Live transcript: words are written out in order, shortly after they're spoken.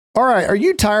All right. Are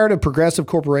you tired of progressive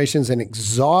corporations and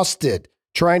exhausted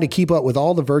trying to keep up with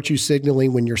all the virtue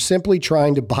signaling when you're simply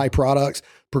trying to buy products?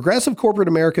 Progressive corporate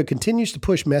America continues to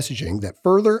push messaging that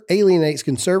further alienates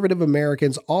conservative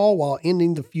Americans, all while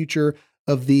ending the future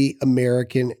of the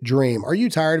American dream. Are you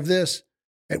tired of this?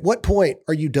 At what point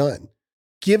are you done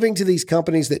giving to these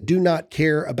companies that do not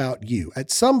care about you? At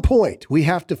some point, we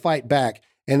have to fight back.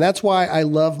 And that's why I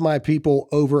love my people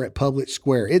over at Public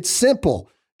Square. It's simple.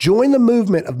 Join the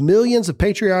movement of millions of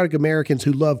patriotic Americans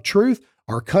who love truth,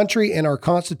 our country, and our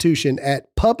Constitution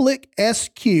at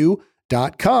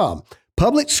publicsq.com.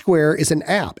 Public Square is an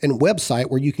app and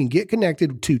website where you can get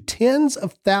connected to tens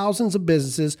of thousands of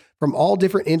businesses from all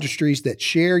different industries that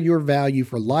share your value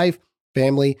for life,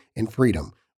 family, and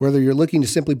freedom. Whether you're looking to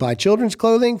simply buy children's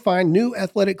clothing, find new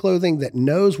athletic clothing that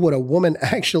knows what a woman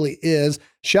actually is,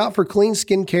 shop for clean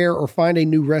skincare, or find a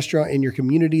new restaurant in your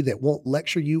community that won't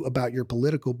lecture you about your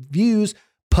political views,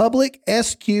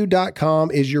 publicsq.com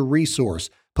is your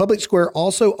resource. Public Square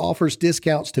also offers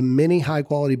discounts to many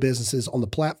high-quality businesses on the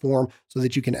platform so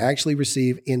that you can actually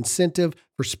receive incentive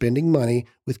for spending money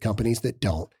with companies that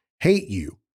don't hate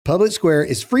you. Public Square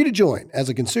is free to join as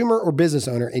a consumer or business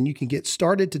owner, and you can get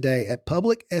started today at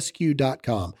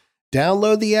publicsq.com.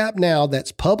 Download the app now.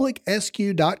 That's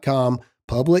publicsq.com,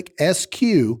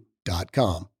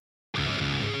 publicsq.com.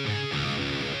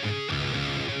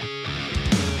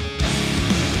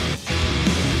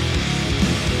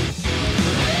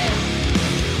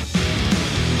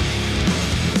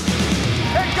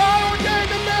 And God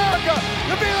ordained America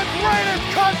to be the greatest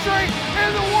country in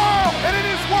the world, and it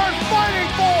is worth fighting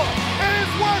for. It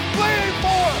is worth bleeding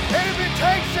for. And if it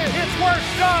takes it, it's worth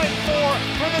dying for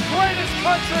the greatest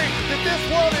country that this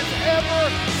world has ever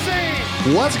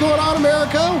seen. What's going on,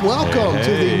 America? Welcome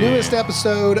to the newest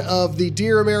episode of the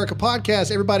Dear America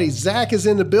podcast. Everybody, Zach is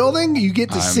in the building. You get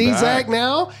to see back. Zach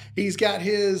now. He's got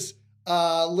his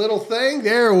little thing.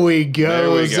 There we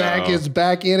go. Zach is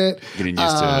back in it. Getting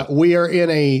used to it. We are in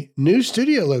a new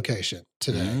studio location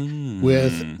today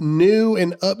with new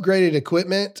and upgraded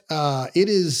equipment.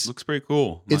 Looks pretty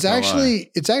cool. It's actually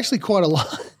quite a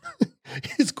lot.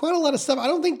 It's quite a lot of stuff. I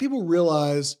don't think people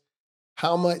realize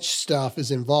how much stuff is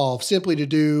involved simply to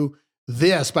do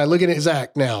this by looking at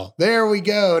Zach now. There we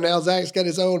go. Now Zach's got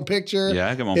his own picture. Yeah,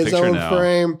 I got my own his picture own now.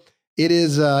 frame. It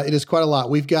is quite a lot.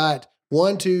 We've got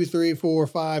 1, 2, 3, 4,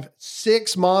 5,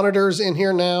 6 monitors in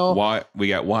here now. We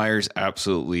got wires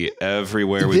absolutely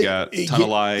everywhere. We got a ton of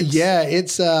lights. Yeah,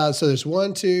 it's so there's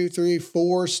 1, 2, 3,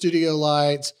 4 studio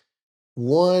lights.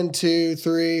 1, 2,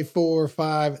 3, 4,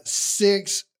 5,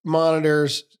 6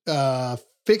 monitors.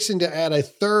 Fixing to add a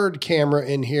third camera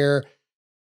in here.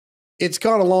 It's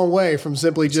gone a long way from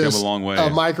simply just a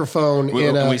microphone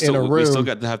in a room. We still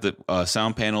got to have the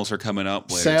sound panels are coming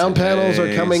up. Sound panels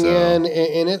are coming in,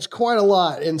 and it's quite a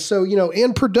lot. And so,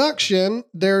 in production,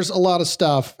 there's a lot of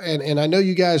stuff. And I know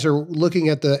you guys are looking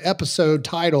at the episode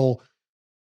title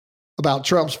about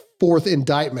Trump's 4th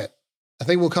indictment. I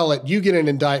think we'll call it, You Get an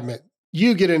Indictment.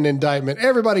 You get an indictment.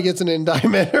 Everybody gets an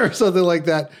indictment or something like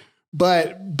that.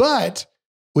 But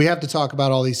we have to talk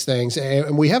about all these things,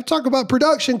 and we have to talk about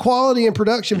production quality and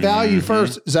production value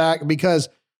first, Zach, because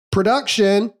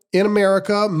production in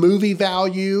America, movie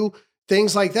value,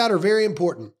 things like that are very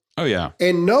important. Oh, yeah.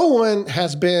 And no one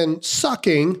has been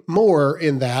sucking more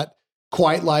in that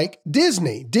quite like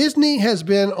Disney. Disney has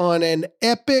been on an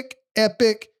epic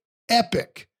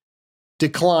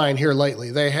decline here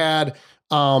lately. They had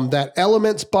that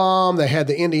Elements bomb. They had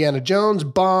the Indiana Jones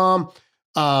bomb.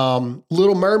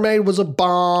 Little Mermaid was a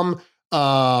bomb.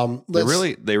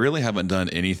 They really haven't done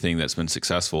anything that's been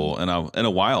successful in a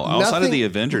while. Outside of the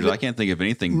Avengers, I can't think of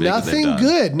anything big that they've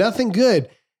done. Nothing good.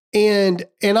 And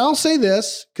I'll say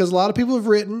this, because a lot of people have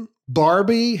written,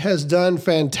 Barbie has done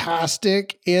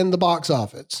fantastic in the box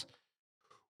office,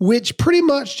 which pretty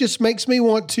much just makes me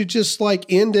want to just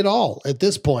end it all at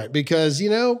this point, because,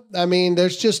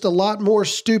 there's just a lot more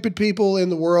stupid people in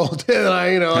the world than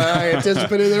I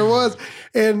anticipated there was.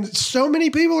 And so many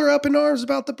people are up in arms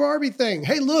about the Barbie thing.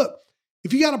 Hey, look,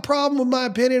 if you got a problem with my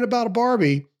opinion about a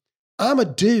Barbie, I'm a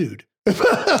dude.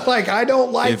 I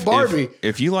don't like Barbie.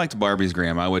 If you liked Barbie's,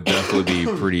 Graham, I would definitely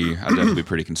be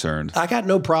pretty concerned. I got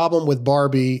no problem with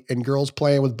Barbie and girls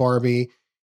playing with Barbie.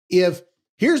 Here's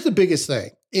the biggest thing.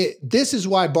 This is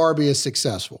why Barbie is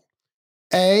successful.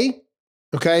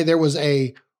 There was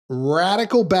a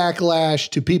radical backlash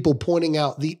to people pointing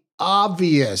out the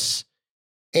obvious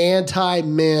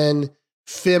anti-men,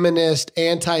 feminist,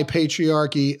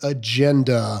 anti-patriarchy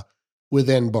agenda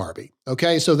within Barbie.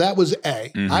 Okay, so that was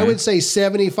A. Mm-hmm. I would say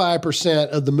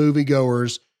 75% of the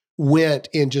moviegoers went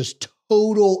in just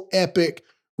total epic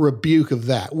rebuke of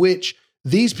that, which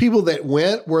these people that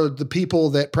went were the people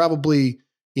that probably,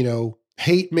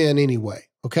 hate men anyway.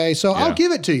 Okay. So I'll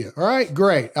give it to you. All right,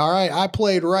 great. All right. I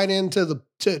played right into the,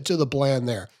 to the plan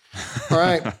there. All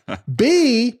right.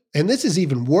 B, and this is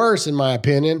even worse in my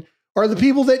opinion, are the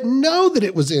people that know that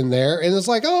it was in there. And it's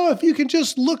like, oh, if you can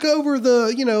just look over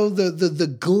the, the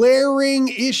glaring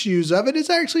issues of it, it's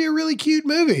actually a really cute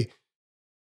movie.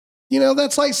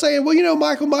 That's like saying, well,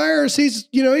 Michael Myers, he's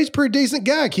a pretty decent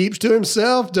guy, keeps to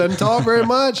himself, doesn't talk very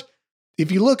much.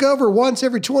 If you look over once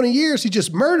every 20 years, he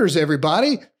just murders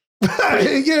everybody.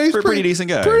 He's pretty decent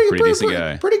guy. Pretty decent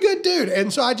guy. Pretty good dude.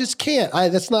 And so I just can't.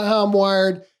 That's not how I'm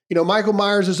wired. Michael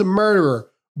Myers is a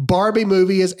murderer. Barbie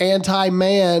movie is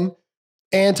anti-man,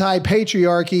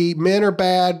 anti-patriarchy. Men are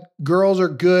bad. Girls are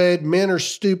good. Men are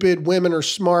stupid. Women are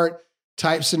smart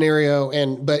type scenario.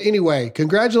 But anyway,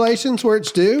 congratulations where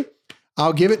it's due.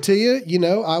 I'll give it to you.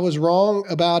 I was wrong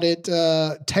about it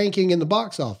tanking in the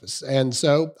box office. And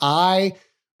so I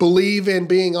believe in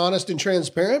being honest and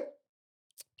transparent.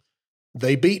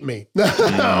 They beat me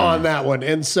on that one.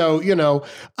 And so,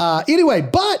 anyway,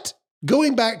 but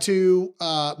going back to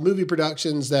movie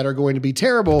productions that are going to be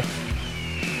terrible.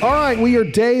 All right, we are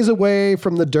days away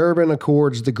from the Durban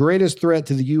Accords, the greatest threat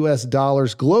to the U.S.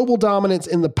 dollar's global dominance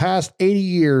in the past 80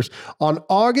 years. On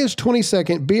August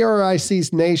 22nd,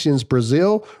 BRIC's nations,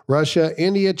 Brazil, Russia,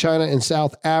 India, China, and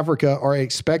South Africa, are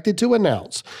expected to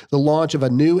announce the launch of a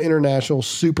new international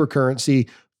supercurrency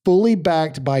fully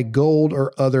backed by gold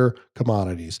or other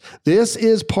commodities. This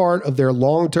is part of their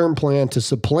long-term plan to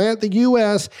supplant the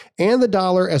U.S. and the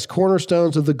dollar as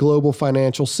cornerstones of the global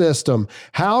financial system.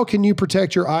 How can you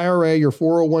protect your IRA, your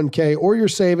 401k, or your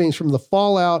savings from the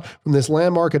fallout from this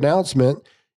landmark announcement?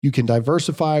 You can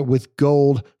diversify with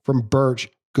gold from Birch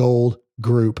Gold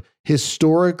Group.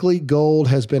 Historically, gold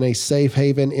has been a safe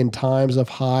haven in times of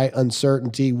high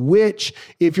uncertainty, which,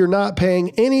 if you're not paying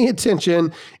any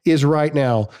attention, is right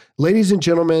now. Ladies and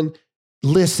gentlemen,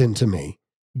 listen to me.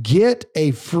 Get a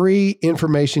free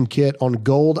information kit on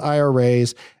gold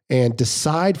IRAs and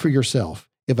decide for yourself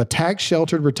if a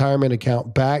tax-sheltered retirement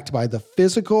account backed by the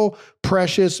physical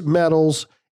precious metals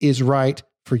is right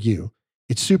for you.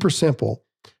 It's super simple.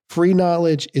 Free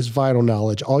knowledge is vital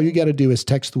knowledge. All you got to do is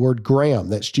text the word Graham,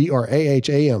 that's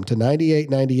GRAHAM, to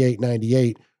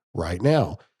 989898 right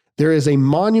now. There is a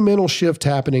monumental shift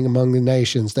happening among the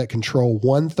nations that control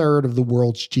 1/3 of the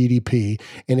world's GDP,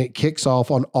 and it kicks off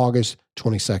on August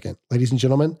 22nd. Ladies and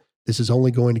gentlemen, this is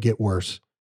only going to get worse.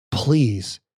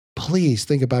 Please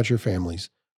think about your families.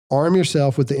 Arm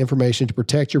yourself with the information to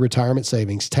protect your retirement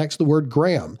savings. Text the word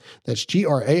Graham, that's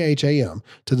GRAHAM,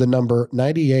 to the number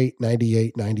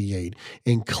 989898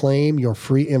 and claim your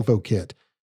free info kit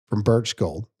from Birch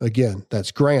Gold. Again,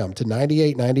 that's Graham to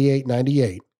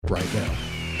 989898 right now.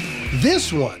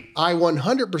 This one, I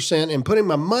 100% am putting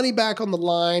my money back on the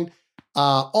line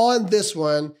on this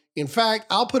one. In fact,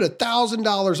 I'll put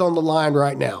 $1,000 on the line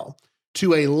right now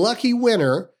to a lucky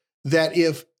winner that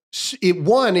if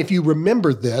you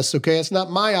remember this, okay, it's not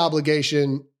my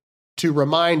obligation to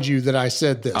remind you that I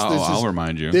said this. I'll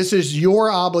remind you. This is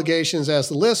your obligations as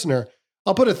the listener.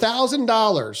 I'll put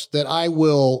 $1,000 that I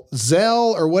will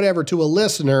Zelle or whatever to a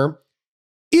listener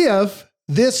if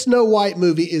this Snow White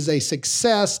movie is a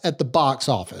success at the box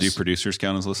office. Do producers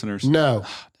count as listeners? No.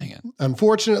 Dang it.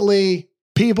 Unfortunately,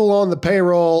 people on the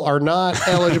payroll are not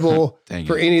eligible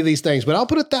for any of these things. But I'll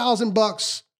put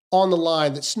 $1,000 on the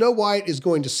line that Snow White is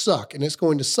going to suck, and it's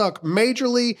going to suck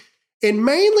majorly and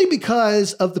mainly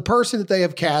because of the person that they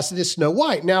have casted as Snow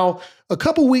White. Now, a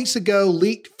couple weeks ago,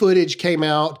 leaked footage came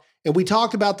out, and we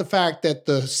talked about the fact that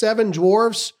the 7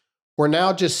 dwarfs were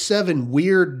now just 7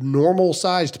 weird,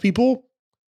 normal-sized people.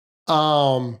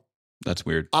 That's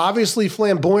weird. Obviously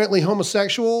flamboyantly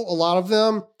homosexual, a lot of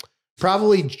them.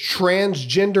 Probably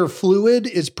transgender fluid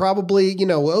is probably,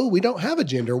 we don't have a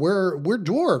gender. We're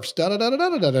dwarfs,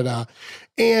 da-da-da-da-da-da-da-da.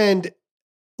 And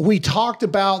we talked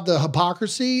about the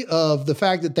hypocrisy of the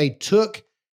fact that they took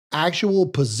actual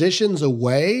positions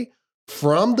away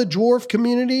from the dwarf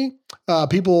community,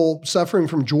 people suffering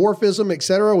from dwarfism, et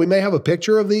cetera. We may have a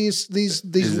picture of these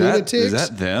lunatics. Is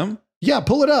that them? Yeah,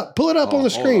 pull it up on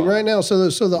the screen right now so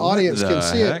the audience can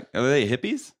see it. Are they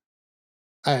hippies?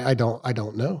 I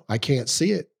don't know. I can't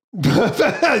see it.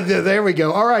 There we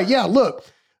go. All right. Yeah, look.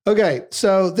 Okay,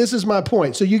 so this is my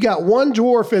point. So you got one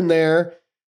dwarf in there,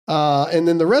 and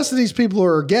then the rest of these people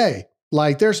are gay.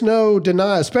 Like, there's no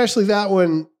deny, especially that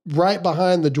one right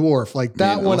behind the dwarf. Like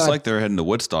that one. Looks like they're heading to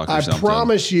Woodstock or something. I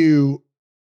promise you,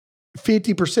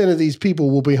 50% of these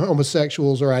people will be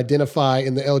homosexuals or identify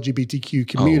in the LGBTQ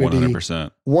community.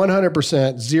 100%.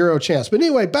 100%, zero chance. But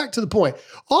anyway, back to the point.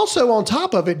 Also, on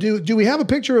top of it, do we have a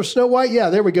picture of Snow White? Yeah,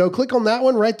 there we go. Click on that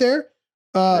one right there.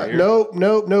 Right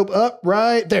nope. Up,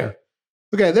 right there.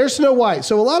 Okay, there's Snow White.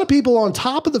 So a lot of people, on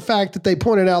top of the fact that they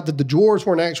pointed out that the dwarves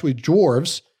weren't actually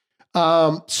dwarves,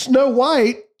 Snow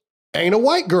White ain't a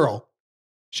white girl.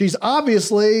 She's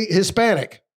obviously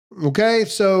Hispanic. Okay,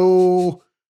 so...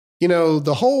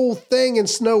 the whole thing in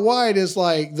Snow White is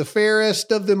like the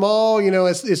fairest of them all.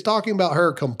 It's talking about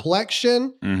her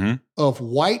complexion of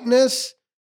whiteness.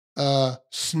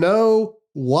 Snow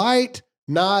White,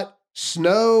 not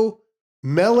snow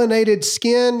melanated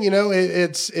skin.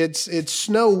 It's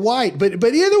Snow White. But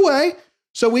either way,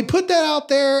 so we put that out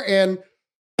there, and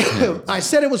I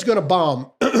said it was going to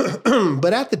bomb.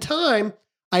 But at the time,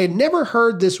 I had never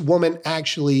heard this woman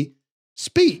actually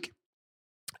speak.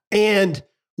 And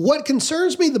what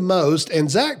concerns me the most, and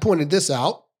Zach pointed this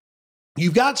out,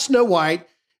 you've got Snow White,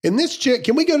 and this chick,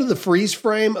 can we go to the freeze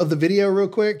frame of the video real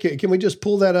quick? Can we just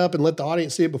pull that up and let the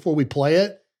audience see it before we play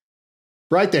it?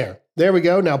 Right there. There we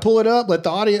go. Now pull it up, let the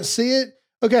audience see it.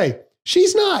 Okay,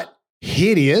 she's not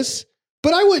hideous,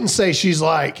 but I wouldn't say she's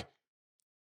like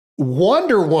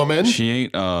Wonder Woman. She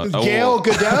ain't Gal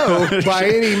Gadot by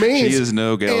any means. She is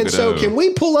no Gal Gadot. And so can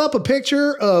we pull up a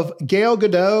picture of Gal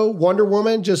Gadot, Wonder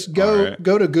Woman? Just go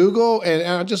to Google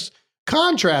and just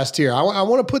contrast here. I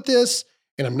want to put this,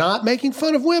 and I'm not making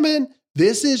fun of women.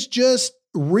 This is just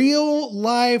real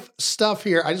life stuff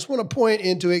here. I just want to point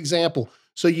into example.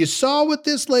 So you saw what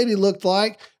this lady looked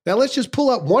like. Now let's just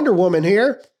pull up Wonder Woman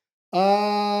here.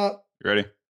 You ready?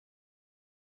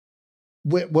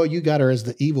 Well, you got her as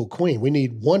the evil queen. We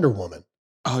need Wonder Woman.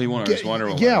 Oh, you want her as Wonder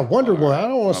Woman? Yeah, Wonder Woman. I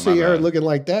don't want to see her looking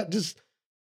like that. Just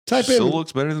type in. Still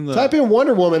looks better than that. Type in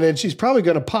Wonder Woman, and she's probably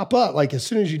going to pop up like as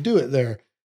soon as you do it.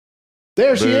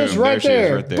 There she is, right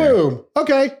there. Boom.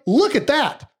 Okay, look at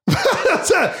that.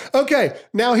 Okay,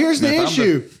 now here's the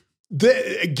issue.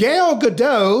 The Gal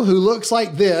Gadot, who looks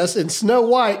like this, and Snow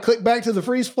White. Click back to the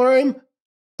freeze frame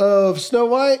of Snow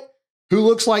White, who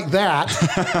looks like that.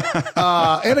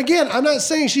 And again, I'm not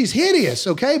saying she's hideous,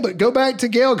 okay? But go back to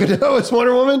Gal Gadot as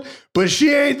Wonder Woman, but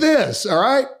she ain't this, all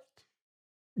right?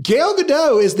 Gal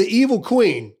Gadot is the evil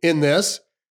queen in this,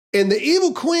 and the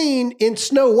evil queen in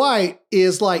Snow White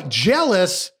is like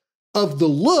jealous of the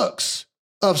looks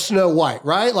of Snow White,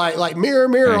 right? Like mirror,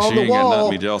 mirror on the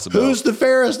wall, who's the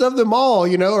fairest of them all,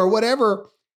 or whatever.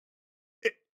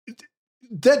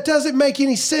 That doesn't make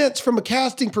any sense from a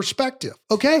casting perspective,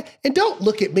 okay? And don't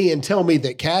look at me and tell me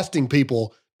that casting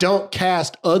people don't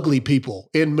cast ugly people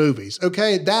in movies,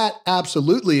 okay? That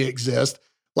absolutely exists.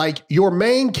 Like, your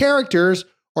main characters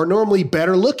are normally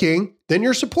better looking than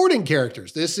your supporting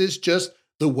characters. This is just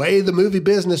the way the movie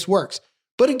business works.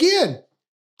 But again,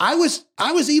 I was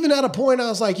even at a point I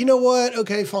was like, you know what?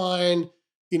 Okay, fine,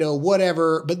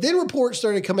 whatever. But then reports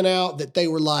started coming out that they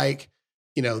were like,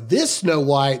 this Snow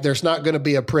White, there's not going to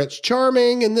be a Prince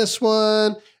Charming in this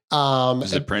one.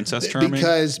 Is it Princess Charming?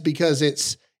 Because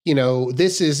it's,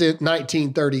 this is in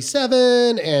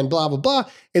 1937 and blah, blah, blah.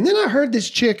 And then I heard this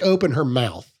chick open her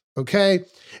mouth. Okay.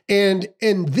 And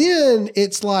then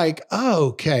it's like,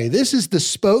 okay, this is the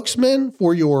spokesman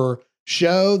for your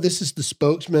show. This is the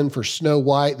spokesman for Snow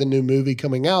White, the new movie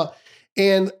coming out.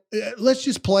 And let's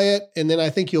just play it. And then I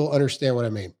think you'll understand what I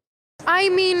mean. I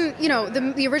mean,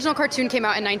 the original cartoon came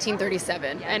out in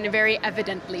 1937, and very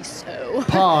evidently so.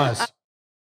 Pause.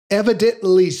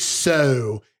 Evidently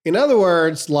so. In other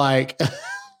words, like,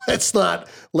 let's not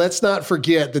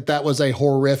forget that was a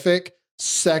horrific,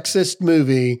 sexist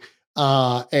movie.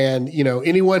 And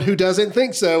anyone who doesn't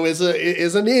think so is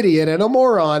an idiot and a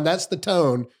moron. That's the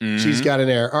tone she's got in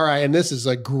there. All right, and this is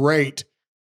a great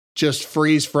just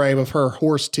freeze frame of her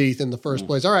horse teeth in the first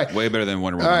place. All right, way better than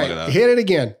Wonder Woman. All right, look at that. Hit it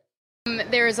again.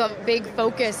 There's a big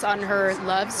focus on her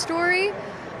love story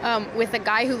with a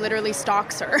guy who literally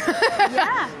stalks her.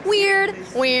 Yeah. Weird.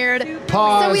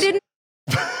 Pause. So we didn't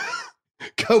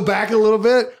go back a little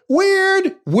bit.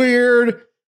 Weird.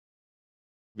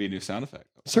 Be a new sound effect.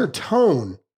 It's her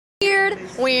tone. Weird.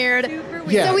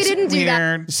 Yeah, so we didn't do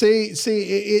that. See,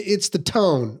 it's the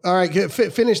tone. All right,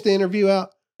 finish the interview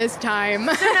out. This time.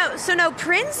 So no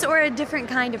Prince or a different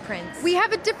kind of Prince? We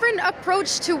have a different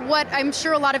approach to what I'm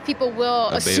sure a lot of people will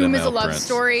assume is a love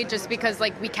story just because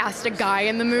we cast a guy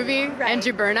in the movie. Right.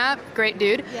 Andrew Burnap, great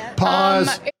dude. Yep.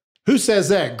 Pause. Who says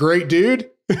that? Great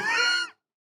dude?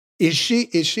 Is she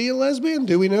a lesbian?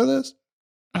 Do we know this?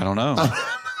 I don't know. I'm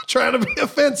not trying to be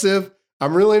offensive.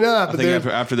 I'm really not. I think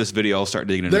after this video, I'll start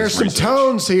digging into There's some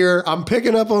tones here. I'm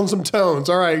picking up on some tones.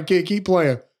 All right, keep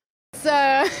playing.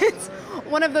 it's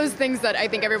one of those things that I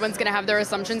think everyone's going to have their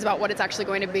assumptions about what it's actually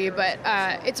going to be, but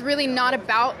it's really not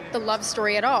about the love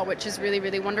story at all, which is really,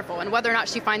 really wonderful. And whether or not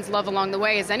she finds love along the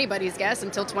way is anybody's guess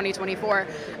until 2024.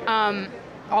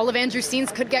 All of Andrew's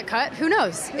scenes could get cut. Who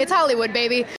knows? It's Hollywood,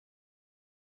 baby.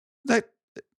 That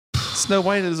Snow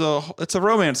White it's a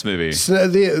romance movie. So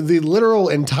the literal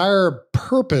entire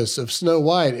purpose of Snow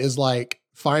White is like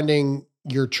finding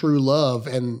your true love,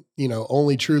 and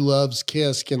only true love's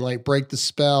kiss can like break the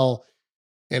spell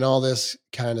and all this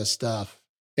kind of stuff.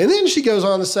 And then she goes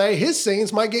on to say his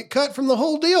scenes might get cut from the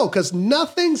whole deal because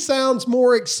nothing sounds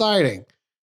more exciting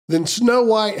than Snow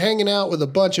White hanging out with a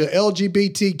bunch of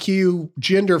LGBTQ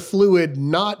gender fluid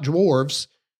not dwarves,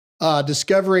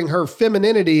 discovering her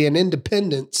femininity and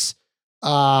independence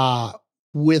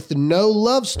with no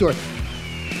love story.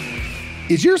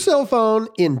 Is your cell phone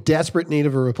in desperate need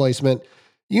of a replacement?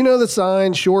 You know the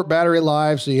sign, short battery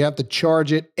life, so you have to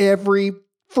charge it every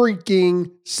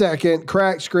freaking second.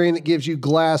 Cracked screen that gives you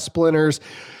glass splinters.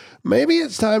 Maybe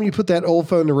it's time you put that old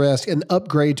phone to rest and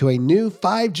upgrade to a new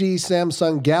 5G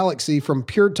Samsung Galaxy from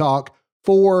Pure Talk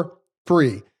for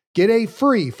free. Get a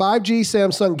free 5G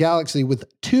Samsung Galaxy with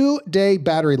 2-day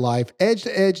battery life,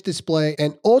 edge-to-edge display,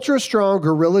 and ultra-strong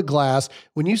Gorilla Glass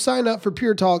when you sign up for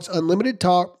Pure Talk's unlimited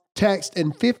talk, text,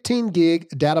 and 15 gig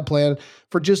data plan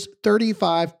for just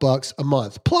 $35 a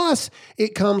month. Plus,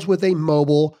 it comes with a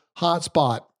mobile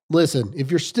hotspot. Listen, if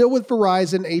you're still with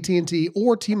Verizon, AT&T,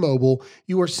 or T-Mobile,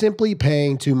 you are simply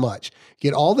paying too much.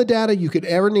 Get all the data you could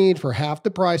ever need for half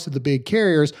the price of the big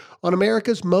carriers on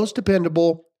America's most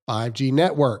dependable 5G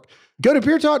network. Go to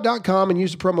puretalk.com and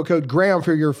use the promo code Graham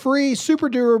for your free, super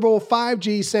durable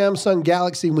 5G Samsung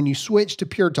Galaxy when you switch to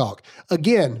Pure Talk.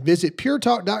 Again, visit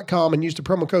puretalk.com and use the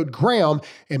promo code Graham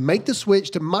and make the switch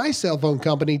to my cell phone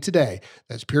company today.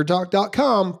 That's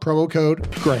puretalk.com, promo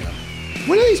code Graham.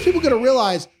 When are these people going to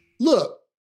realize, look,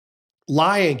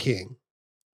 Lion King,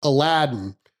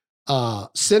 Aladdin,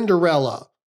 Cinderella,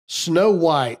 Snow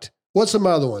White, what's some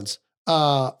other ones?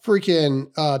 Tarzan,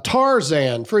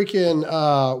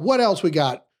 what else we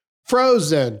got?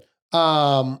 Frozen.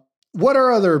 What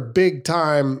are other big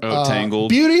time? Tangled.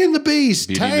 Beauty and the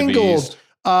Beast, Tangled,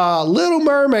 Little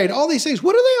Mermaid, all these things.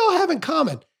 What do they all have in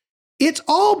common? It's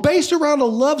all based around a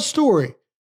love story.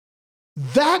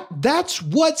 That's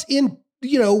what's in,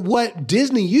 what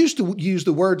Disney used to use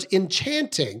the words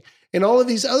enchanting and all of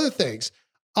these other things.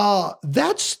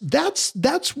 That's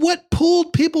what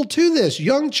pulled people to this.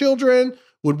 Young children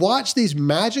would watch these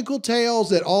magical tales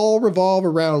that all revolve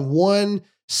around one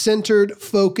centered,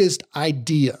 focused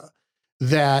idea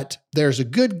that there's a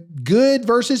good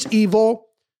versus evil.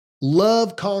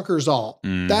 Love conquers all.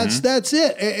 Mm-hmm. That's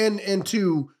it. And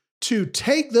to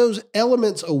take those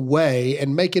elements away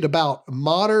and make it about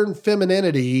modern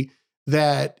femininity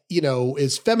that,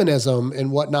 is feminism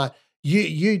and whatnot.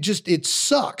 It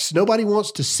sucks. Nobody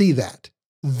wants to see that.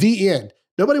 The end.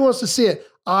 Nobody wants to see it.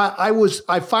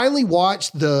 I finally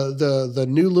watched the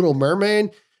new Little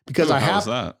Mermaid because I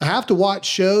have to watch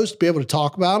shows to be able to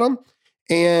talk about them.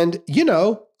 And,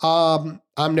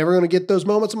 I'm never going to get those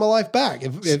moments in my life back.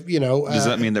 If does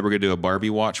that mean that we're going to do a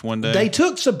Barbie watch one day? They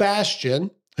took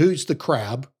Sebastian, who's the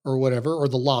crab or whatever, or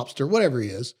the lobster, whatever he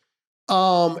is.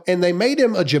 And they made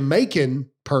him a Jamaican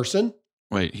person.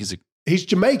 Wait, he's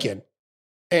Jamaican.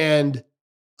 And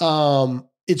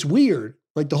it's weird.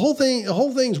 Like the whole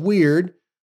thing's weird.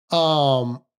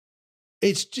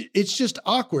 It's just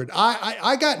awkward.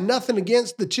 I got nothing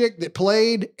against the chick that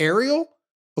played Ariel.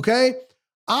 Okay.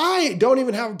 I don't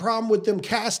even have a problem with them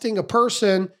casting a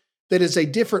person that is a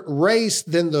different race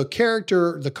than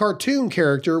the cartoon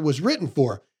character was written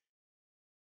for.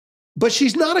 But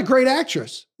she's not a great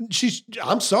actress.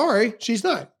 I'm sorry. She's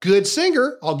not. Good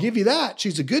singer. I'll give you that.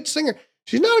 She's a good singer.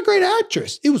 She's not a great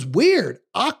actress. It was weird,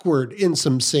 awkward in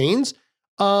some scenes.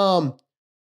 They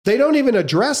don't even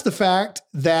address the fact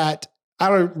that, I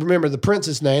don't remember the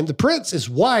prince's name. The prince is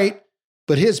white,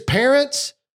 but his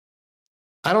parents,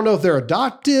 I don't know if they're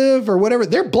adoptive or whatever.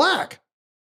 They're black.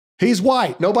 He's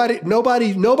white. Nobody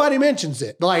mentions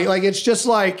it. Like it's just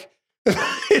like,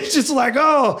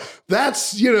 oh,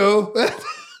 that's,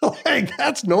 like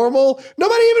that's normal.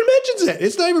 Nobody even mentions it.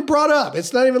 It's not even brought up.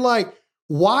 It's not even like,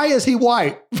 why is he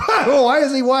white? Why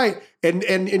is he white?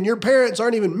 And your parents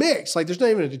aren't even mixed. Like there's not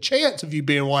even a chance of you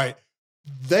being white.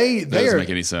 That doesn't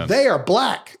make any sense. They are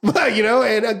black,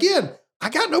 and again, I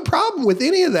got no problem with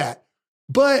any of that.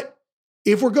 But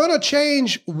if we're going to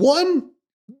change one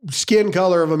skin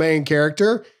color of a main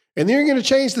character, and then you're going to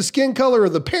change the skin color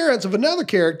of the parents of another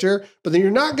character, but then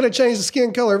you're not going to change the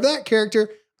skin color of that character,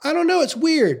 I don't know. It's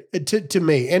weird to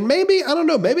me. And maybe, I don't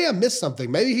know, maybe I missed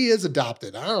something. Maybe he is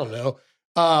adopted. I don't know.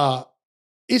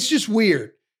 It's just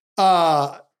weird.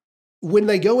 When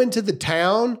they go into the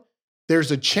town,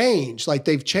 there's a change. Like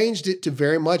they've changed it to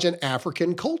very much an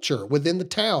African culture within the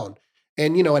town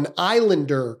and, an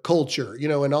islander culture,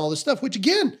 and all this stuff, which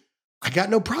again, I got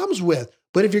no problems with.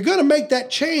 But if you're going to make that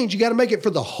change, you got to make it for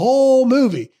the whole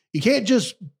movie. You can't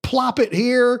just plop it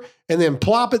here and then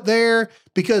plop it there,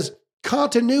 because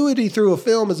continuity through a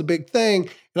film is a big thing.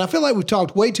 And I feel like we've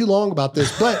talked way too long about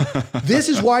this, but this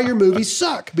is why your movies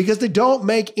suck, because they don't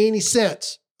make any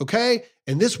sense. Okay.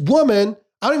 And this woman,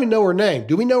 I don't even know her name.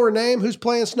 Do we know her name? Who's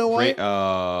playing Snow White?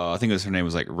 I think her name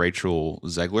was like Rachel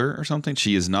Zegler or something.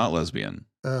 She is not lesbian.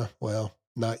 Well,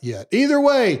 not yet. Either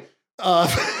way,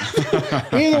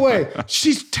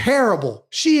 she's terrible.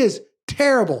 She is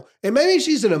terrible. And maybe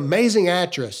she's an amazing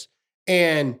actress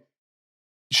and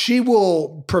she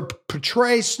will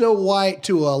portray Snow White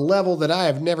to a level that I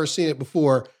have never seen it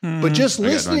before. But just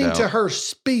listening to her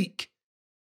speak,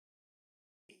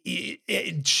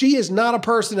 she is not a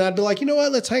person I'd be like, you know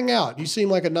what, let's hang out. You seem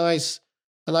like a nice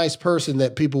person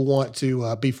that people want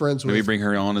to be friends with. Maybe bring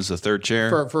her on as a third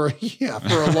chair for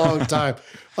a long time.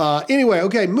 Anyway,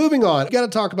 okay, moving on. Got to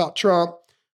talk about Trump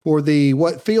for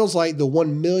what feels like the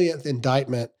 1 millionth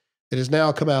indictment that has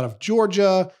now come out of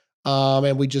Georgia.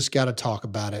 And we just got to talk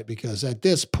about it because at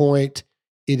this point,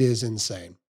 it is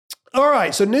insane. All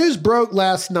right. So news broke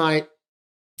last night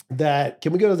that,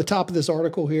 can we go to the top of this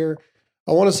article here?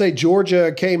 I want to say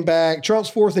Georgia came back. Trump's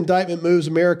fourth indictment moves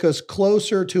America's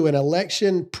closer to an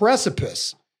election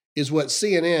precipice, is what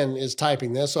CNN is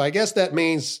typing this. So I guess that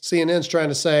means CNN's trying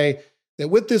to say that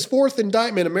with this fourth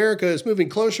indictment, America is moving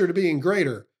closer to being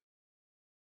greater.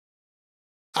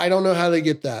 I don't know how they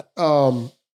get that.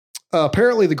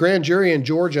 Apparently, the grand jury in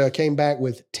Georgia came back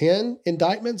with 10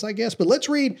 indictments, I guess. But let's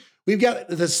read. We've got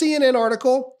the CNN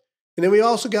article, and then we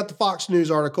also got the Fox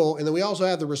News article, and then we also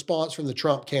have the response from the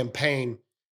Trump campaign.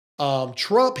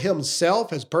 Trump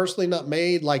himself has personally not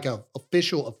made like a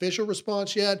official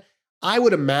response yet. I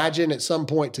would imagine at some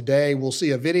point today we'll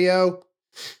see a video.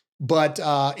 But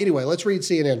anyway, let's read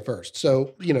CNN first.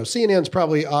 So, CNN's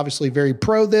probably obviously very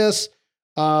pro this,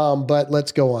 but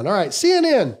let's go on. All right,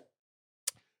 CNN.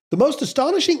 The most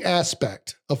astonishing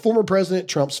aspect of former President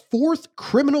Trump's fourth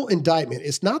criminal indictment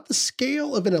is not the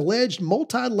scale of an alleged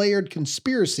multi-layered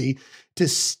conspiracy to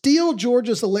steal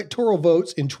Georgia's electoral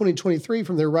votes in 2023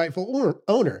 from their rightful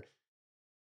owner.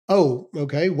 Oh,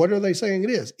 okay. What are they saying it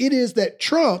is? It is that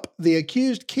Trump, the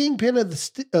accused kingpin of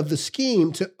the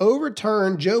scheme to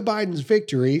overturn Joe Biden's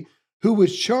victory, who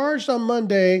was charged on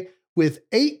Monday with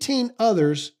 18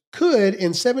 others, could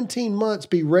in 17 months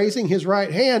be raising his right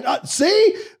hand.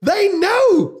 See, they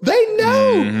know.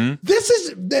 Mm-hmm. This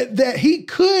is that he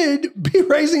could be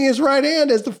raising his right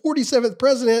hand as the 47th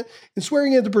president and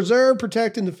swearing in to preserve,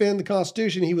 protect, and defend the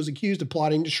Constitution he was accused of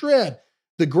plotting to shred.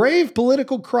 The grave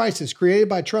political crisis created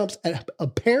by Trump's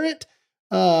apparent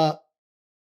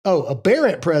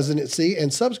presidency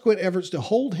and subsequent efforts to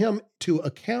hold him to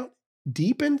account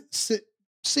deepened.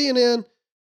 CNN.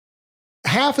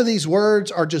 Half of these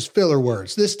words are just filler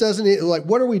words. This doesn't, like,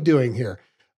 what are we doing here?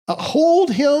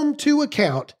 Hold him to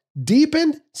account,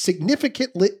 deepened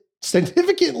significantly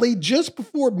just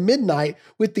before midnight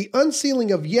with the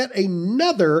unsealing of yet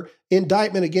another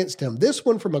indictment against him. This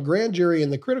one from a grand jury in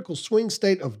the critical swing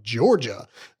state of Georgia.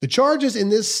 The charges in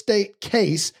this state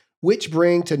case, which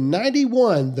bring to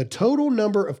 91 the total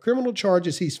number of criminal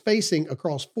charges he's facing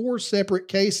across 4 separate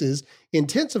cases,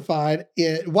 intensified.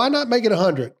 Why not make it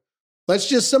 100? Let's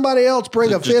just somebody else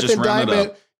bring a fifth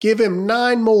indictment, give him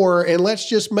 9 more, and let's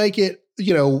just make it,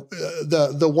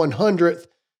 the 100th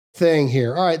thing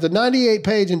here. All right, the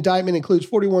 98-page indictment includes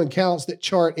 41 counts that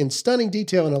chart in stunning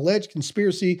detail an alleged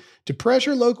conspiracy to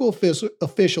pressure local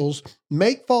officials,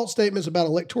 make false statements about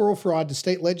electoral fraud to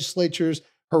state legislatures,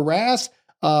 harass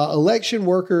election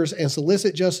workers, and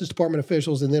solicit Justice Department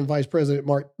officials and then Vice President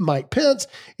Mike Pence.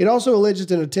 It also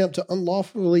alleges an attempt to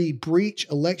unlawfully breach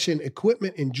election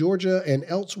equipment in Georgia and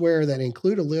elsewhere that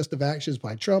include a list of actions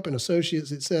by Trump and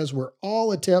associates, it says, were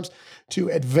all attempts to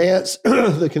advance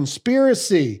the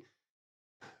conspiracy.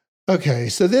 Okay,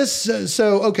 so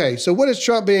what is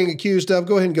Trump being accused of?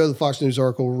 Go ahead and go to the Fox News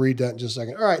article. We'll read that in just a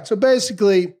second. All right, so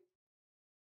basically,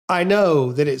 I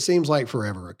know that it seems like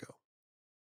forever ago.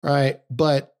 Right.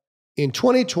 But in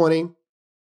 2020,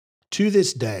 to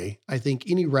this day, I think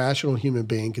any rational human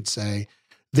being could say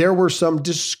there were some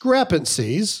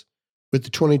discrepancies with the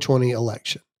 2020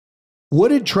 election. What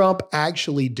did Trump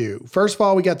actually do? First of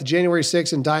all, we got the January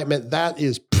 6th indictment.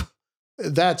 Nothing's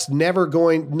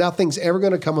ever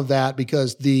going to come of that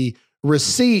because the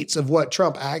receipts of what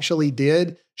Trump actually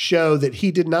did show that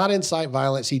he did not incite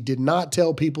violence. He did not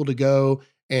tell people to go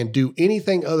and do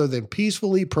anything other than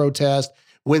peacefully protest.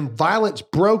 When violence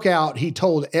broke out, he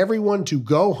told everyone to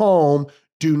go home.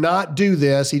 Do not do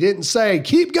this. He didn't say,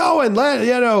 keep going.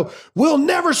 We'll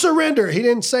never surrender. He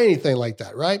didn't say anything like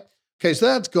that, right? Okay, so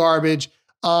that's garbage.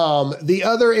 The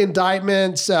other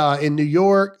indictments in New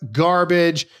York,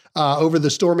 garbage over the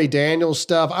Stormy Daniels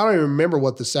stuff. I don't even remember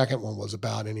what the second one was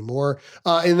about anymore.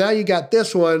 And now you got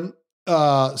this one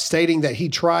stating that he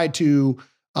tried to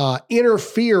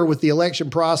interfere with the election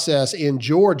process in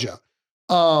Georgia.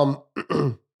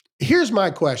 Here's my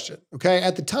question, okay?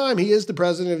 At the time, he is the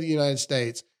president of the United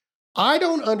States. I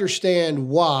don't understand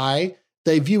why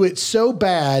they view it so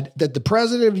bad that the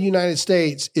president of the United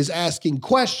States is asking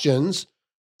questions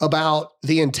about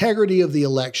the integrity of the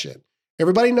election.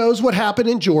 Everybody knows what happened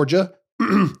in Georgia.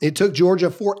 It took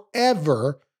Georgia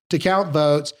forever to count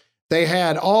votes. They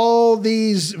had all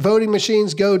these voting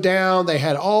machines go down. They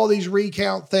had all these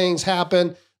recount things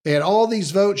happen. They had all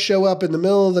these votes show up in the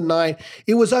middle of the night.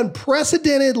 It was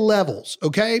unprecedented levels,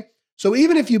 okay? So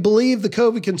even if you believe the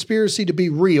COVID conspiracy to be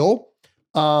real,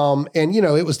 and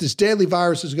it was this deadly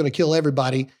virus is going to kill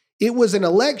everybody, it was an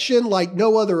election like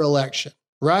no other election,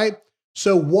 right?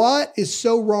 So what is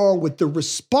so wrong with the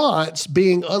response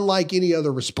being unlike any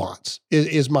other response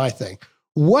is my thing.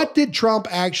 What did Trump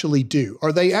actually do?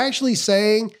 Are they actually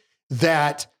saying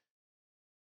that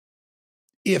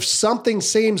if something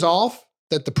seems off,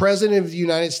 that the president of the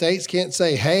United States can't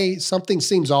say, hey, something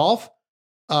seems off.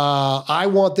 I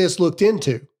want this looked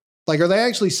into. Like, are they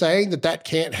actually saying that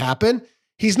can't happen?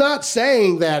 He's not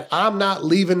saying that I'm not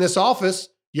leaving this office.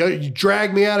 You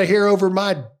drag me out of here over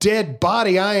my dead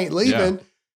body. I ain't leaving.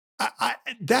 Yeah.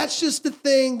 That's just the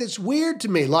thing that's weird to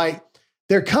me. Like,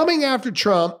 they're coming after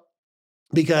Trump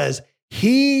because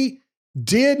he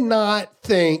did not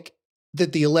think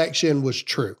that the election was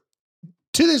true.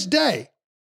 To this day,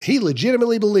 he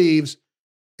legitimately believes,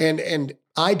 and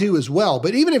I do as well,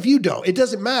 but even if you don't, it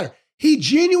doesn't matter. He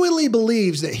genuinely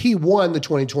believes that he won the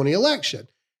 2020 election.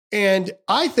 And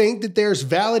I think that there's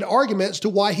valid arguments to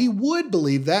why he would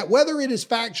believe that, whether it is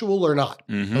factual or not.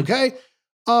 Mm-hmm. Okay?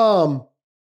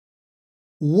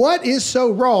 What is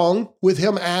so wrong with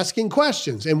him asking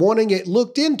questions and wanting it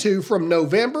looked into from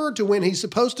November to when he's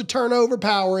supposed to turn over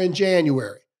power in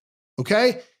January?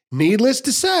 Okay? Needless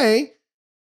to say,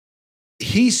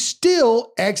 he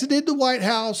still exited the White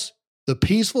House, the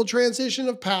peaceful transition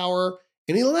of power,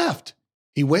 and he left.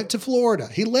 He went to Florida.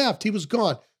 He left. He was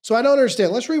gone. So I don't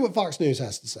understand. Let's read what Fox News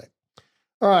has to say.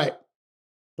 All right.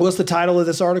 What's the title of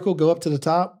this article? Go up to the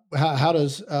top. How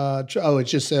does, it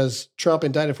just says Trump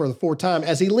indicted for the fourth time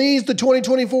as he leads the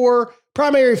 2024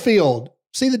 primary field.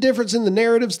 See the difference in the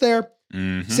narratives there?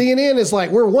 Mm-hmm. CNN is like,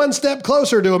 we're one step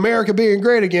closer to America being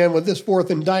great again with this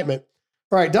fourth indictment.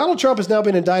 All right, Donald Trump has now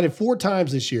been indicted 4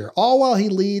 times this year, all while he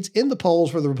leads in the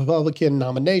polls for the Republican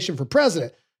nomination for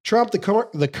president. Trump,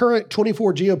 the current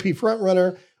 24 GOP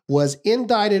frontrunner, was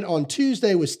indicted on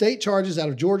Tuesday with state charges out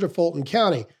of Georgia, Fulton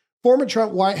County. Former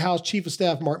Trump White House Chief of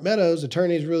Staff Mark Meadows,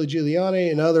 attorneys Rudy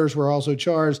Giuliani, and others were also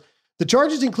charged. The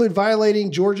charges include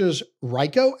violating Georgia's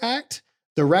RICO Act,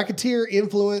 the Racketeer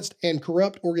Influenced and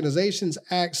Corrupt Organizations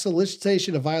Act,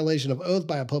 solicitation of violation of oath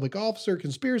by a public officer,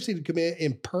 conspiracy to commit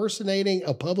impersonating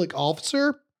a public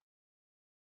officer.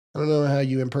 I don't know how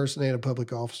you impersonate a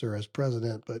public officer as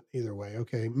president, but either way.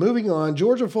 Okay, moving on.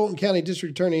 Georgia Fulton County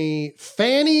District Attorney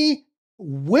Fannie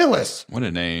Willis. What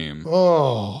a name.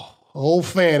 Oh, old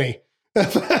Fannie.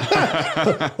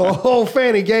 Old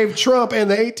Fannie gave Trump and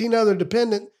the 18 other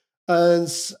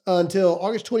dependents until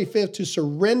August 25th to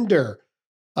surrender.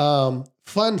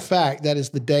 Fun fact, that is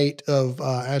the date of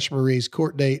Asha Marie's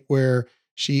court date where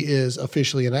she is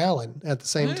officially an Allen at the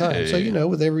same time. So,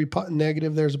 with every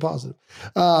negative, there's a positive.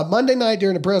 Monday night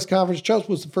during a press conference, Trump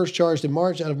was the first charged in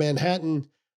March out of Manhattan.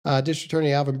 District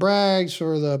Attorney Alvin Bragg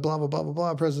for the blah, blah, blah, blah,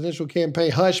 blah, presidential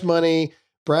campaign hush money.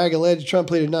 Bragg alleged Trump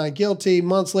pleaded not guilty.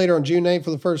 Months later, on June 8th,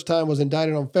 for the first time, was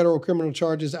indicted on federal criminal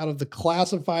charges out of the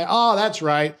classified. Oh, that's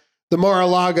right. The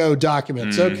Mar-a-Lago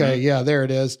documents. Mm-hmm. Okay. Yeah, there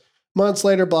it is. Months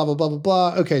later, blah, blah, blah, blah,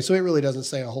 blah. Okay, so it really doesn't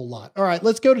say a whole lot. All right,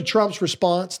 let's go to Trump's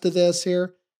response to this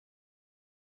here.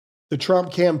 The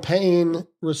Trump campaign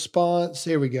response.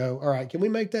 Here we go. All right, can we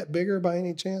make that bigger by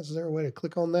any chance? Is there a way to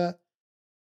click on that?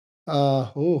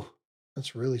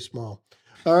 That's really small.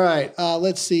 All right,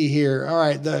 let's see here. All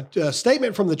right, the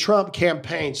statement from the Trump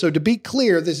campaign. So to be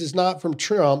clear, this is not from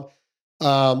Trump.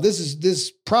 This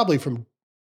is probably from,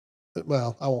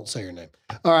 well, I won't say her name.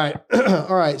 All right.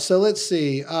 All right. So let's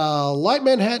see. Like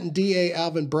Manhattan DA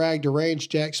Alvin Bragg,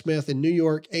 deranged Jack Smith, and New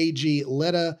York AG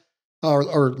Letta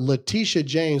or Letitia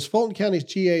James, Fulton County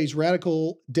GA's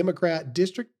radical Democrat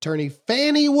district attorney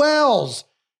Fannie Wells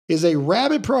is a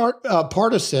rabid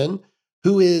partisan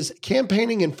who is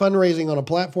campaigning and fundraising on a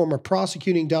platform of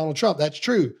prosecuting Donald Trump. That's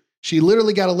true. She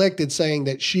literally got elected saying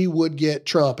that she would get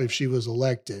Trump if she was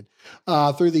elected.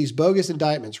 Through these bogus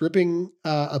indictments, ripping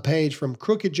a page from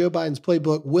crooked Joe Biden's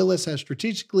playbook, Willis has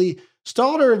strategically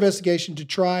stalled her investigation to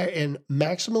try and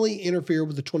maximally interfere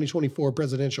with the 2024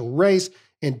 presidential race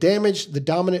and damage the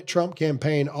dominant Trump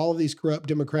campaign. All of these corrupt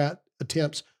Democrat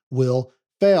attempts will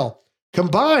fail.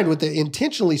 Combined with the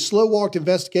intentionally slow-walked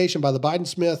investigation by the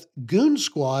Biden-Smith goon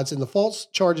squads and the false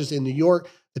charges in New York,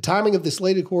 the timing of this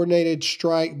latest coordinated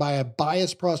strike by a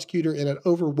biased prosecutor in an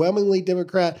overwhelmingly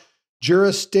Democrat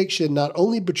jurisdiction not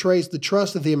only betrays the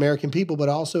trust of the American people, but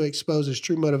also exposes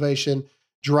true motivation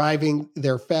driving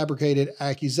their fabricated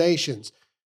accusations.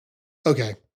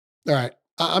 Okay. All right.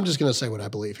 I'm just going to say what I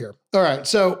believe here. All right.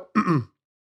 So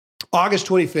August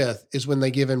 25th is when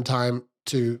they give him time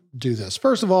to do this.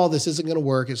 First of all, this isn't going to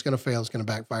work. It's going to fail. It's going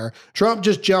to backfire. Trump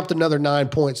just jumped another 9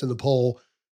 points in the poll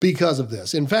because of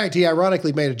this. In fact, he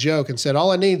ironically made a joke and said,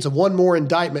 all I need is one more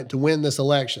indictment to win this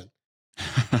election.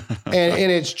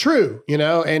 and it's true,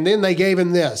 and then they gave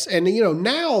him this. And,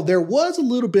 now there was a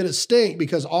little bit of stink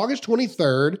because August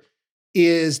 23rd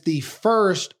is the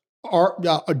first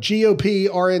GOP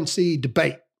RNC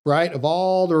debate, right? Of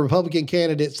all the Republican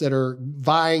candidates that are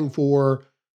vying for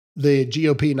the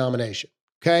GOP nomination.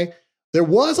 Okay. There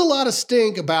was a lot of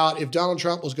stink about if Donald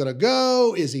Trump was going to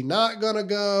go, is he not going to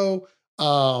go?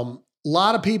 A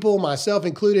lot of people, myself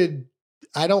included,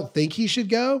 I don't think he should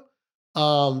go.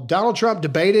 Donald Trump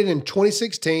debated in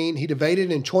 2016. He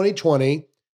debated in 2020.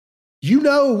 You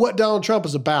know what Donald Trump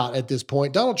is about at this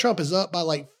point. Donald Trump is up by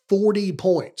like 40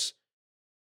 points.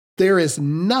 There is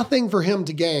nothing for him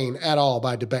to gain at all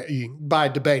by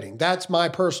debating. That's my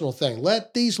personal thing.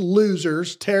 Let these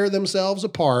losers tear themselves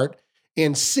apart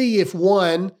and see if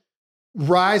one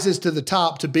rises to the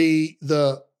top to be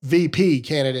the VP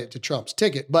candidate to Trump's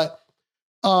ticket. But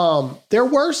there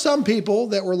were some people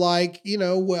that were like,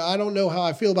 well, I don't know how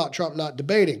I feel about Trump not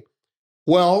debating.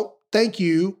 Well, thank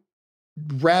you,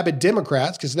 rabid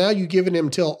Democrats, because now you've given him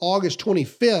till August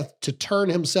 25th to turn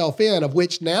himself in, of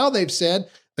which now they've said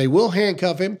they will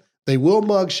handcuff him, they will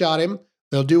mugshot him,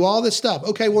 they'll do all this stuff.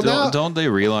 Okay, well don't they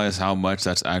realize how much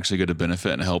that's actually going to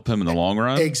benefit and help him in the long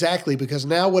run? Exactly, because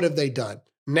now what have they done?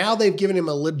 Now they've given him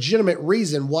a legitimate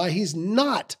reason why he's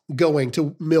not going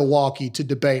to Milwaukee to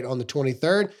debate on the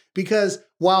 23rd, because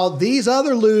while these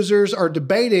other losers are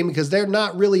debating because they're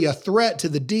not really a threat to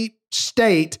the deep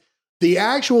state, the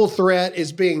actual threat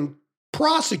is being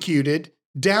prosecuted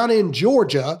down in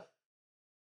Georgia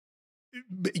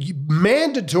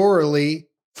mandatorily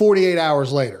 48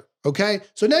 hours later. Okay.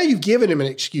 So now you've given him an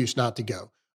excuse not to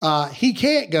go. He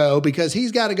can't go because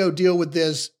he's got to go deal with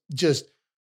this just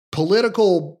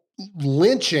political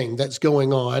lynching that's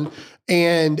going on.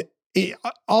 And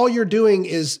all you're doing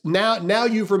is now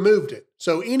you've removed it.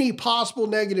 So any possible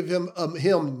negative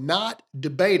him not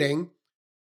debating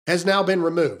has now been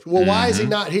removed. Well, why is he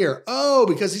not here? Oh,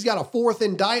 because he's got a fourth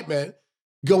indictment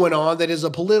going on that is a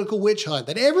political witch hunt,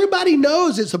 that everybody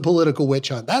knows it's a political witch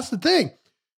hunt. That's the thing.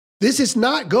 This is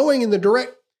not going in the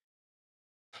direct.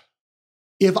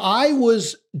 If I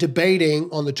was debating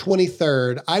on the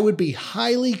 23rd, I would be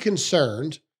highly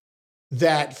concerned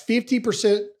that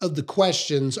 50% of the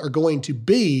questions are going to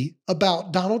be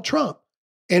about Donald Trump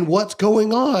and what's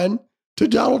going on to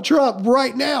Donald Trump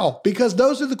right now, because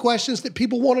those are the questions that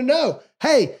people want to know.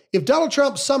 Hey, if Donald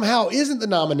Trump somehow isn't the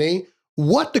nominee,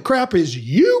 what the crap is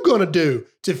you going to do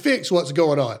to fix what's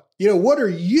going on? What are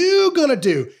you going to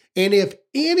do? And if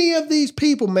any of these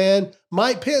people, man,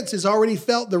 Mike Pence has already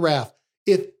felt the wrath.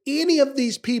 If any of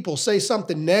these people say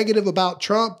something negative about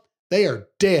Trump, they are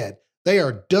dead. They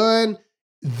are done.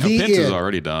 Pence is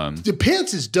already done. The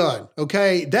Pence is done.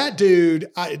 Okay. That dude,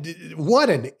 what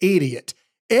an idiot.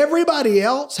 Everybody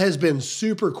else has been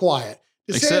super quiet.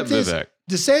 Except Vivek.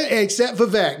 Except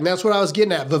Vivek. And that's what I was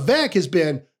getting at. Vivek has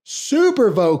been super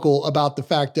vocal about the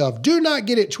fact of, do not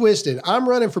get it twisted. I'm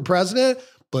running for president,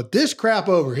 but this crap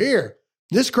over here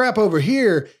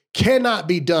cannot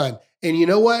be done. And you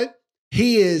know what?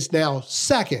 He is now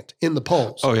second in the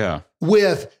polls. Oh, yeah.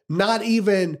 With not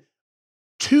even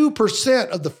 2%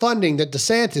 of the funding that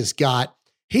DeSantis got.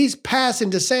 He's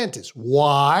passing DeSantis.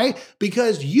 Why?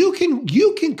 Because you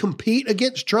can compete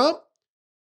against Trump.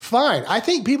 Fine. I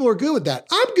think people are good with that.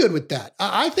 I'm good with that.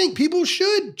 I think people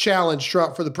should challenge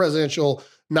Trump for the presidential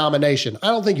nomination. I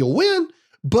don't think you'll win,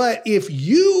 but if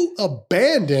you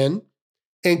abandon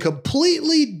and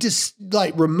completely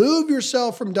remove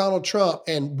yourself from Donald Trump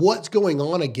and what's going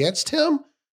on against him,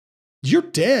 you're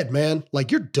dead, man.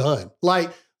 Like, you're done.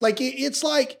 It's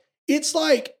like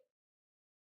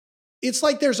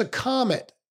there's a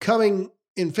comet coming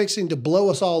and fixing to blow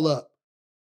us all up.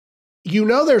 You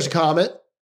know there's a comet.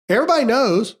 Everybody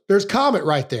knows there's a comet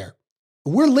right there.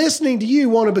 We're listening to you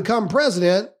want to become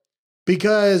president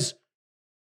because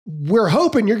we're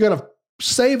hoping you're going to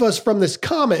save us from this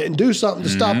comet and do something to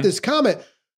stop this comet.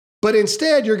 But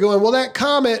instead you're going, well, that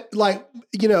comet,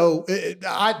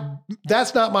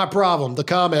 that's not my problem. The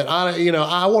comet,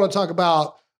 I want to talk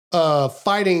about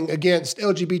fighting against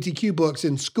LGBTQ books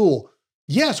in school.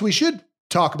 Yes, we should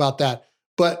talk about that.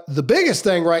 But the biggest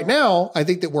thing right now, I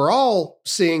think that we're all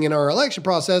seeing in our election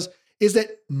process is that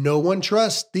no one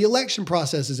trusts the election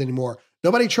processes anymore.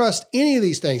 Nobody trusts any of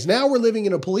these things. Now we're living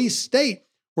in a police state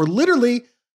where literally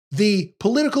the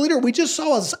political leader, we just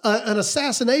saw an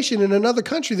assassination in another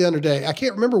country the other day. I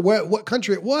can't remember what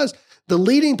country it was. The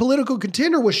leading political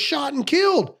contender was shot and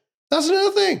killed. That's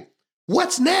another thing.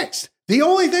 What's next? The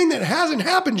only thing that hasn't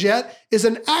happened yet is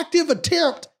an active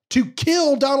attempt to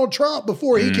kill Donald Trump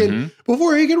before he can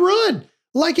run.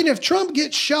 Like, and if Trump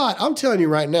gets shot, I'm telling you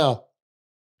right now,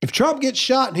 if Trump gets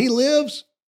shot and he lives,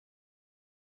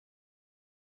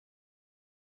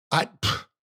 I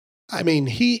mean,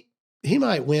 he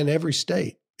might win every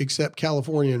state except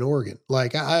California and Oregon.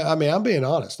 Like, I mean, I'm being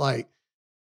honest. Like,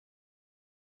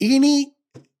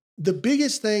 the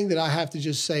biggest thing that I have to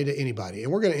just say to anybody,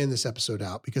 and we're going to end this episode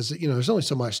out because, there's only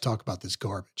so much to talk about this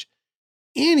garbage.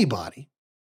 Anybody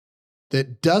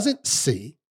that doesn't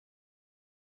see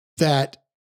that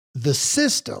the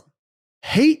system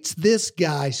hates this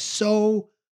guy so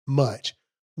much.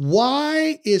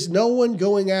 Why is no one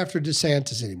going after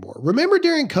DeSantis anymore? Remember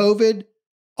during COVID,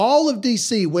 all of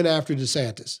DC went after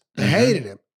DeSantis. They hated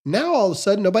him. Now all of a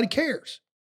sudden, nobody cares.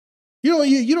 You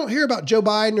don't hear about Joe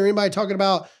Biden or anybody talking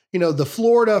about, the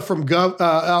Florida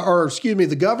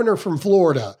the governor from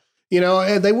Florida,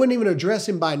 and they wouldn't even address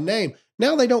him by name.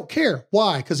 Now they don't care.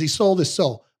 Why? Because he sold his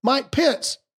soul. Mike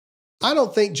Pence. I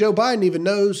don't think Joe Biden even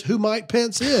knows who Mike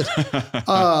Pence is.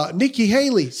 Nikki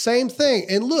Haley, same thing.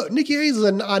 And look, Nikki Haley's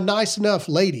a nice enough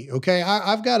lady. Okay.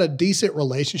 I've got a decent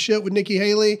relationship with Nikki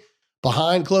Haley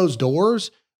behind closed doors,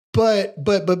 but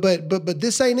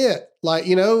this ain't it. Like,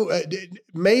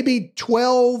 maybe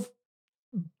 12,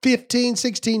 15,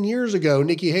 16 years ago,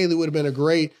 Nikki Haley would have been a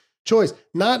great choice.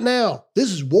 Not now.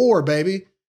 This is war, baby.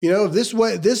 If this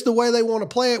is the way they want to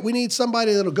play it, we need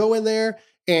somebody that'll go in there.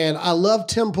 And I love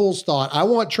Tim Pool's thought. I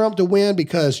want Trump to win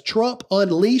because Trump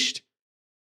unleashed,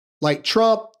 like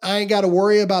Trump, I ain't got to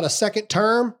worry about a second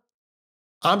term.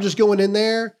 I'm just going in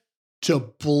there to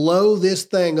blow this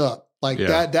thing up. Like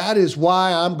that is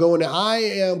why I am going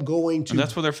to. And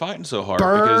that's why they're fighting so hard.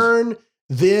 Burn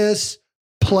this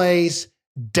place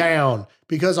down.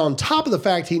 Because on top of the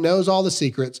fact he knows all the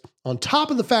secrets, on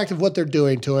top of the fact of what they're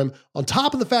doing to him, on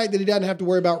top of the fact that he doesn't have to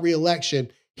worry about re-election,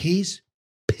 he's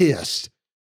pissed.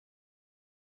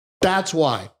 That's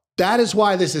why. That is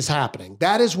why this is happening.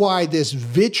 That is why this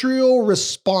vitriol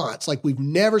response, like we've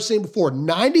never seen before.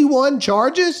 91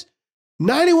 charges.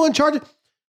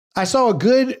 I saw a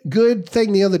good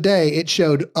thing the other day. It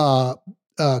showed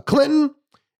Clinton.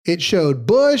 It showed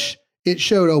Bush. It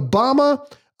showed Obama.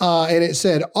 And it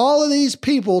said, all of these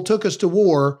people took us to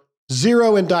war,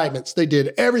 0 indictments. They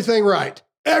did everything right.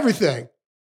 Everything.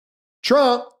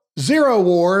 Trump, 0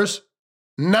 wars,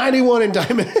 91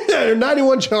 indictments,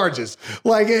 91 charges.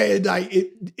 Like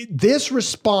this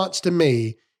response to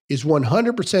me is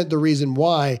 100% the reason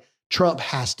why Trump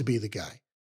has to be the guy.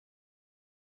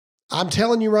 I'm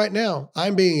telling you right now,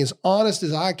 I'm being as honest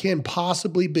as I can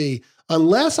possibly be,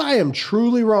 unless I am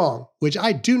truly wrong, which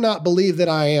I do not believe that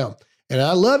I am. And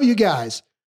I love you guys.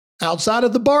 Outside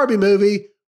of the Barbie movie,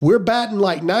 we're batting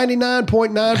like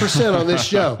 99.9% on this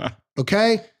show.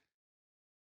 Okay?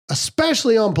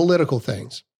 Especially on political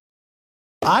things.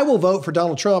 I will vote for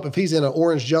Donald Trump if he's in an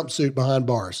orange jumpsuit behind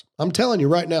bars. I'm telling you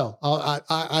right now.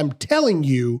 I'm telling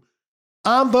you,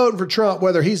 I'm voting for Trump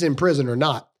whether he's in prison or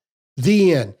not.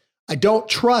 The end. I don't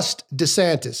trust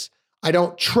DeSantis. I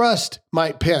don't trust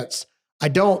Mike Pence. I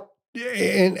don't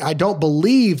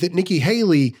believe that Nikki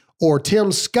Haley or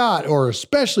Tim Scott or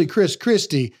especially Chris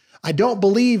Christie, I don't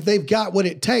believe they've got what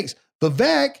it takes.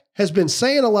 Vivek has been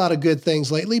saying a lot of good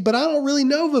things lately, but I don't really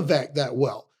know Vivek that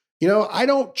well. I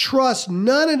don't trust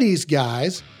none of these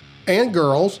guys and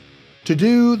girls to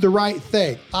do the right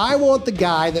thing. I want the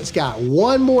guy that's got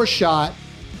one more shot,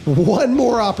 one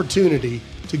more opportunity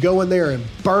to go in there and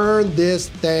burn this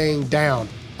thing down.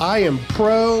 I am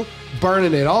pro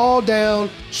burning it all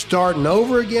down, starting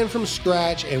over again from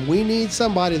scratch, and we need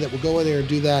somebody that will go in there and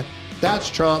do that. That's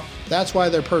Trump. That's why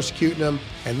they're persecuting him.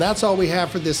 And that's all we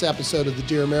have for this episode of the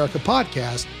Dear America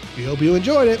podcast. We hope you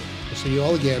enjoyed it. We'll see you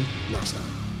all again next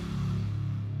time.